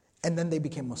 And then they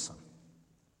became Muslim.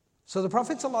 So the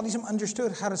Prophet ﷺ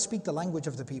understood how to speak the language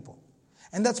of the people.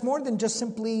 And that's more than just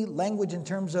simply language in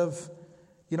terms of,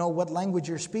 what language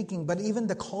you're speaking, but even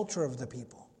the culture of the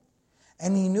people.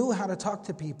 And he knew how to talk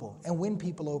to people and win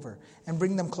people over and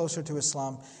bring them closer to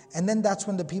Islam. And then that's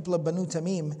when the people of Banu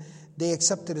Tamim, they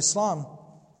accepted Islam.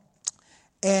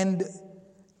 And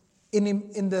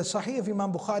in the Sahih of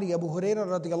Imam Bukhari, Abu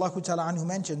Hurairah radiallahu ta'ala anhu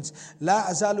mentions, لا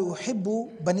أزال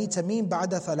أحب بني تميم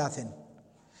بعد ثلاث.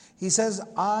 He says,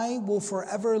 I will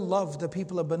forever love the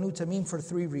people of Banu Tamim for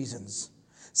 3 reasons.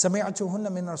 سَمِعْتُهُنَّ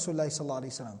مِنْ رَسُولِ اللَّهِ صَلَّى اللَّهِ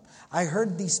عَلَيْهِ وسلم. I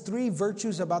heard these 3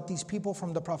 virtues about these people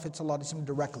from the Prophet ﷺ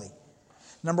directly.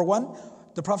 Number 1,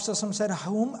 the Prophet ﷺ said,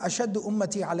 هُمْ أَشَدُّ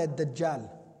أُمَّتِي عَلَى الدَّجَّالِ.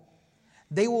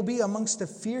 They will be amongst the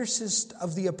fiercest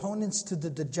of the opponents to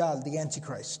the Dajjal, the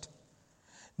Antichrist.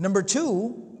 Number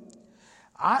 2,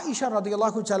 Aisha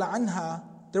radiallahu ta'ala anha,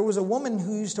 there was a woman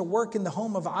who used to work in the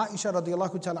home of Aisha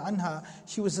radiallahu ta'ala anha.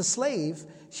 She was a slave.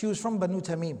 She was from Banu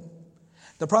Tamim.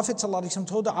 The Prophet ﷺ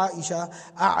told Aisha,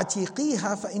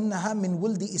 أَعْتِقِيهَا فَإِنَّهَا مِنْ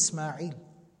وُلْدِ إِسْمَاعِيل.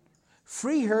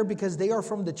 Free her because they are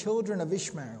from the children of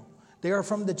Ishmael. They are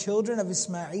from the children of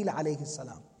Ismail alayhi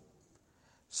salam.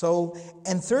 So,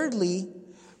 and thirdly,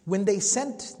 when they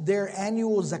sent their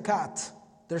annual zakat,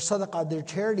 their sadaqah, their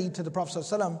charity to the Prophet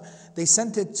ﷺ, they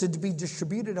sent it to be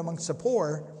distributed amongst the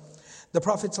poor. The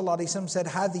Prophet ﷺ said,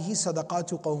 هَذِهِ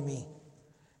صَدَقَاتُ قَوْمِي.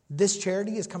 This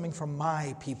charity is coming from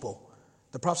my people.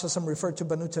 The Prophet ﷺ referred to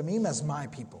Banu Tamim as my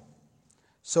people.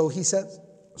 So he said,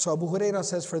 so Abu Hurairah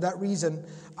says, for that reason,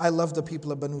 I love the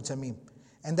people of Banu Tamim.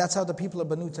 And that's how the people of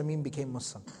Banu Tamim became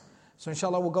Muslim. So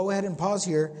inshallah, we'll go ahead and pause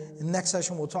here. In the next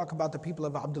session, we'll talk about the people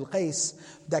of Abdul Qais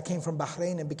that came from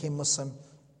Bahrain and became Muslim.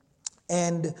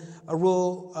 And a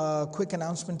real quick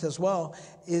announcement as well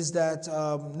is that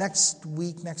next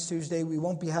week, next Tuesday, we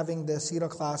won't be having the Sīrah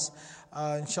class.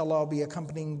 Inshallah, I'll be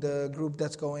accompanying the group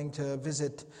that's going to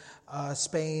visit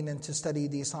Spain and to study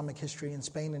the Islamic history in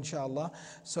Spain, inshallah.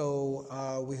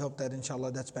 So we hope that,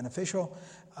 inshallah, that's beneficial.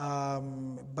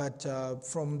 But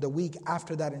from the week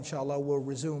after that, inshallah, we'll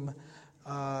resume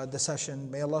the session.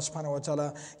 May Allah subhanahu wa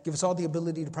ta'ala give us all the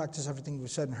ability to practice everything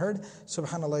we've said and heard.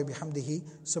 Subhanallah bihamdihi,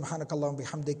 subhanakallahum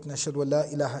bihamdik, nashhadu an la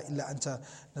ilaha illa anta,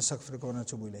 nastaghfiruka wa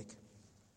natubu ilayk.